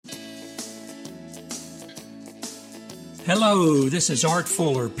Hello, this is Art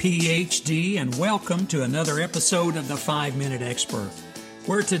Fuller, PhD, and welcome to another episode of the 5-Minute Expert,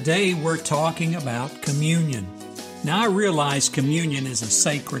 where today we're talking about communion. Now, I realize communion is a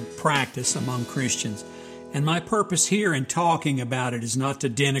sacred practice among Christians, and my purpose here in talking about it is not to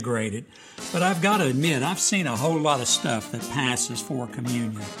denigrate it, but I've got to admit I've seen a whole lot of stuff that passes for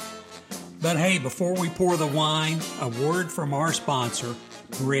communion. But hey, before we pour the wine, a word from our sponsor,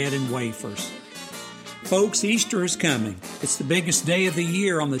 Bread and Wafers. Folks, Easter is coming. It's the biggest day of the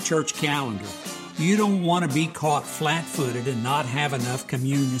year on the church calendar. You don't want to be caught flat-footed and not have enough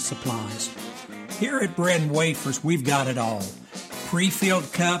communion supplies. Here at Bread and Wafers, we've got it all.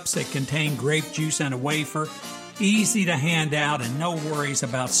 Pre-filled cups that contain grape juice and a wafer, easy to hand out, and no worries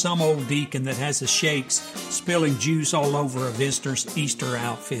about some old deacon that has the shakes spilling juice all over a visitor's Easter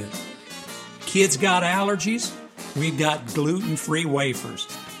outfit. Kids got allergies? We've got gluten-free wafers.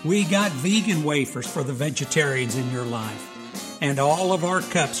 We got vegan wafers for the vegetarians in your life. And all of our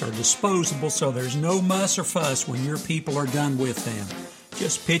cups are disposable, so there's no muss or fuss when your people are done with them.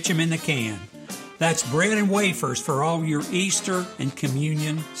 Just pitch them in the can. That's Bread and Wafers for all your Easter and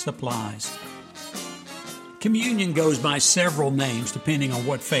communion supplies. Communion goes by several names depending on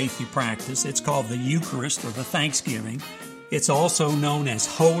what faith you practice. It's called the Eucharist or the Thanksgiving. It's also known as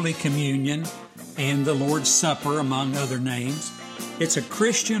Holy Communion and the Lord's Supper, among other names. It's a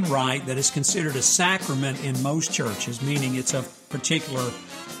Christian rite that is considered a sacrament in most churches, meaning it's of particular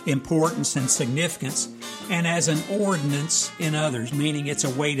importance and significance, and as an ordinance in others, meaning it's a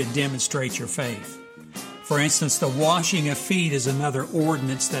way to demonstrate your faith. For instance, the washing of feet is another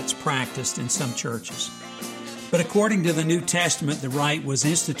ordinance that's practiced in some churches. But according to the New Testament, the rite was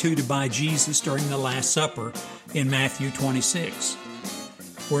instituted by Jesus during the Last Supper in Matthew 26.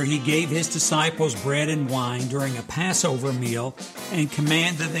 Where he gave his disciples bread and wine during a Passover meal and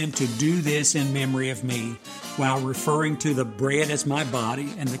commanded them to do this in memory of me, while referring to the bread as my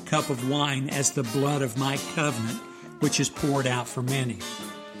body and the cup of wine as the blood of my covenant, which is poured out for many.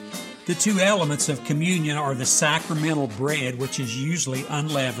 The two elements of communion are the sacramental bread, which is usually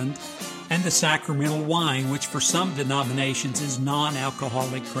unleavened, and the sacramental wine, which for some denominations is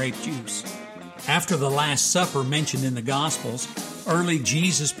non-alcoholic grape juice. After the Last Supper mentioned in the Gospels, early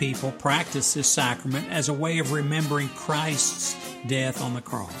Jesus people practiced this sacrament as a way of remembering Christ's death on the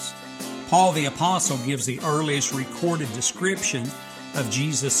cross. Paul the Apostle gives the earliest recorded description of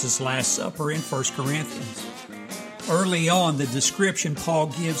Jesus' Last Supper in 1 Corinthians. Early on, the description Paul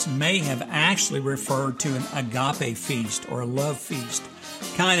gives may have actually referred to an agape feast or a love feast,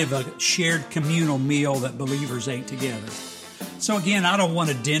 kind of a shared communal meal that believers ate together. So again, I don't want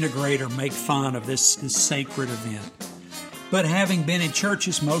to denigrate or make fun of this sacred event. But having been in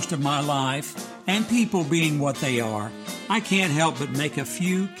churches most of my life, and people being what they are, I can't help but make a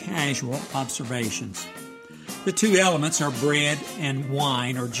few casual observations. The two elements are bread and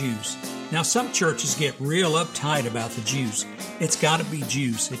wine or juice. Now, some churches get real uptight about the juice. It's got to be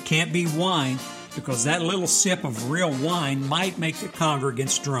juice. It can't be wine, because that little sip of real wine might make the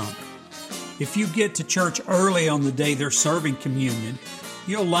congregants drunk. If you get to church early on the day they're serving communion,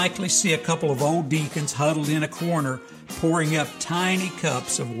 you'll likely see a couple of old deacons huddled in a corner pouring up tiny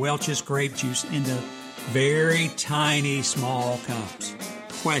cups of Welch's grape juice into very tiny, small cups.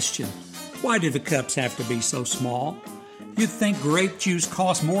 Question: why do the cups have to be so small? You'd think grape juice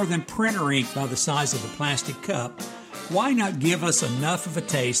costs more than printer ink by the size of the plastic cup. Why not give us enough of a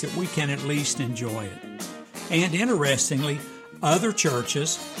taste that we can at least enjoy it? And interestingly, other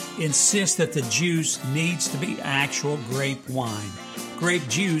churches insist that the juice needs to be actual grape wine. Grape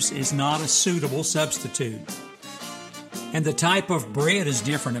juice is not a suitable substitute. And the type of bread is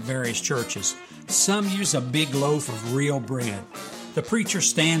different at various churches. Some use a big loaf of real bread. The preacher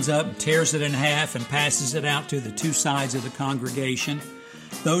stands up and tears it in half and passes it out to the two sides of the congregation.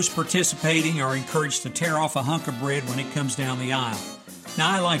 Those participating are encouraged to tear off a hunk of bread when it comes down the aisle.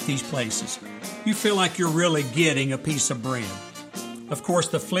 Now, I like these places. You feel like you're really getting a piece of bread. Of course,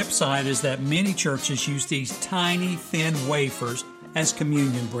 the flip side is that many churches use these tiny, thin wafers as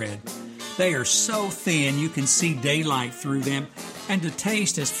communion bread. They are so thin you can see daylight through them, and the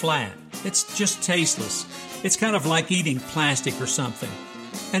taste is flat. It's just tasteless. It's kind of like eating plastic or something.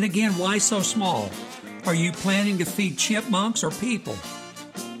 And again, why so small? Are you planning to feed chipmunks or people?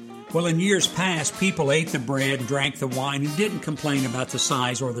 Well, in years past, people ate the bread and drank the wine and didn't complain about the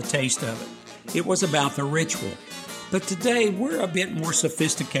size or the taste of it. It was about the ritual. But today, we're a bit more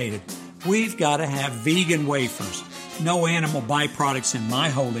sophisticated. We've got to have vegan wafers. No animal byproducts in my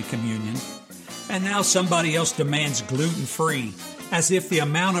Holy Communion. And now somebody else demands gluten-free, as if the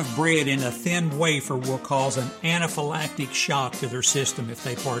amount of bread in a thin wafer will cause an anaphylactic shock to their system if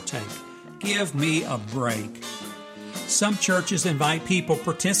they partake. Give me a break. Some churches invite people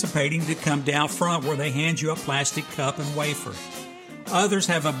participating to come down front where they hand you a plastic cup and wafer. Others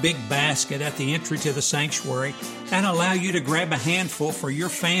have a big basket at the entry to the sanctuary and allow you to grab a handful for your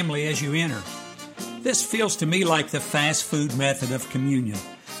family as you enter. This feels to me like the fast food method of communion.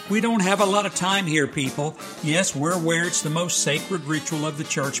 We don't have a lot of time here, people. Yes, we're aware it's the most sacred ritual of the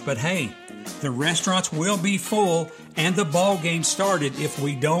church, but hey, the restaurants will be full and the ball game started if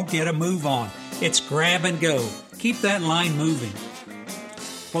we don't get a move on. It's grab and go. Keep that line moving.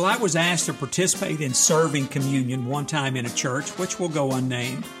 Well, I was asked to participate in serving communion one time in a church, which will go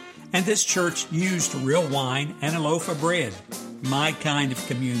unnamed, and this church used real wine and a loaf of bread, my kind of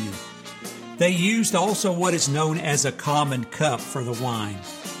communion. They used also what is known as a common cup for the wine.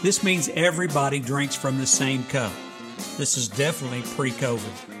 This means everybody drinks from the same cup. This is definitely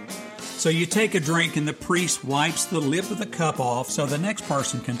pre-COVID. So you take a drink and the priest wipes the lip of the cup off so the next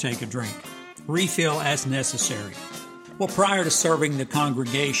person can take a drink. Refill as necessary. Well, prior to serving the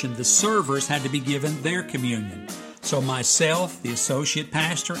congregation, the servers had to be given their communion. So myself, the associate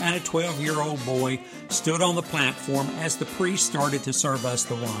pastor, and a 12-year-old boy stood on the platform as the priest started to serve us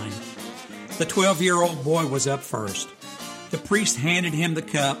the wine. The 12-year-old boy was up first. The priest handed him the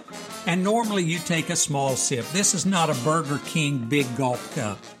cup, and normally you take a small sip. This is not a Burger King big gulp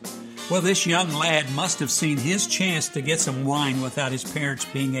cup. Well, this young lad must have seen his chance to get some wine without his parents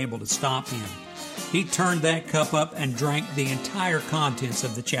being able to stop him. He turned that cup up and drank the entire contents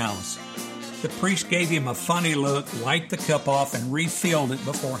of the chalice. The priest gave him a funny look, wiped the cup off, and refilled it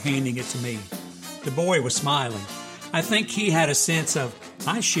before handing it to me. The boy was smiling. I think he had a sense of,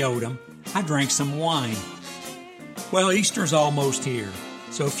 I showed him, I drank some wine. Well, Easter's almost here,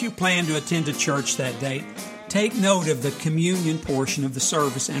 so if you plan to attend a church that day, take note of the communion portion of the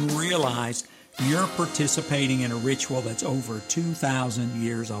service and realize you're participating in a ritual that's over 2,000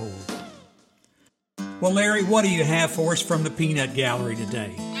 years old. Well, Larry, what do you have for us from the Peanut Gallery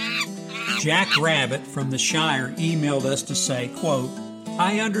today? Jack Rabbit from the Shire emailed us to say, quote,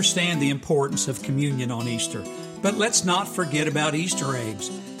 I understand the importance of communion on Easter, but let's not forget about Easter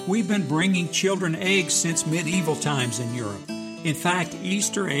eggs. We've been bringing children eggs since medieval times in Europe. In fact,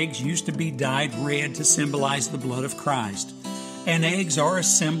 Easter eggs used to be dyed red to symbolize the blood of Christ, and eggs are a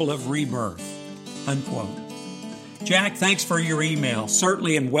symbol of rebirth, unquote. Jack, thanks for your email.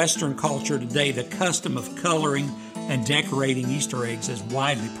 Certainly in Western culture today, the custom of coloring and decorating Easter eggs is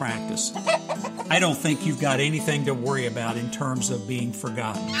widely practiced. I don't think you've got anything to worry about in terms of being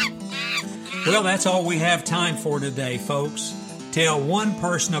forgotten. Well, that's all we have time for today, folks. Tell one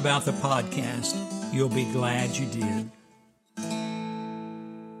person about the podcast. You'll be glad you did.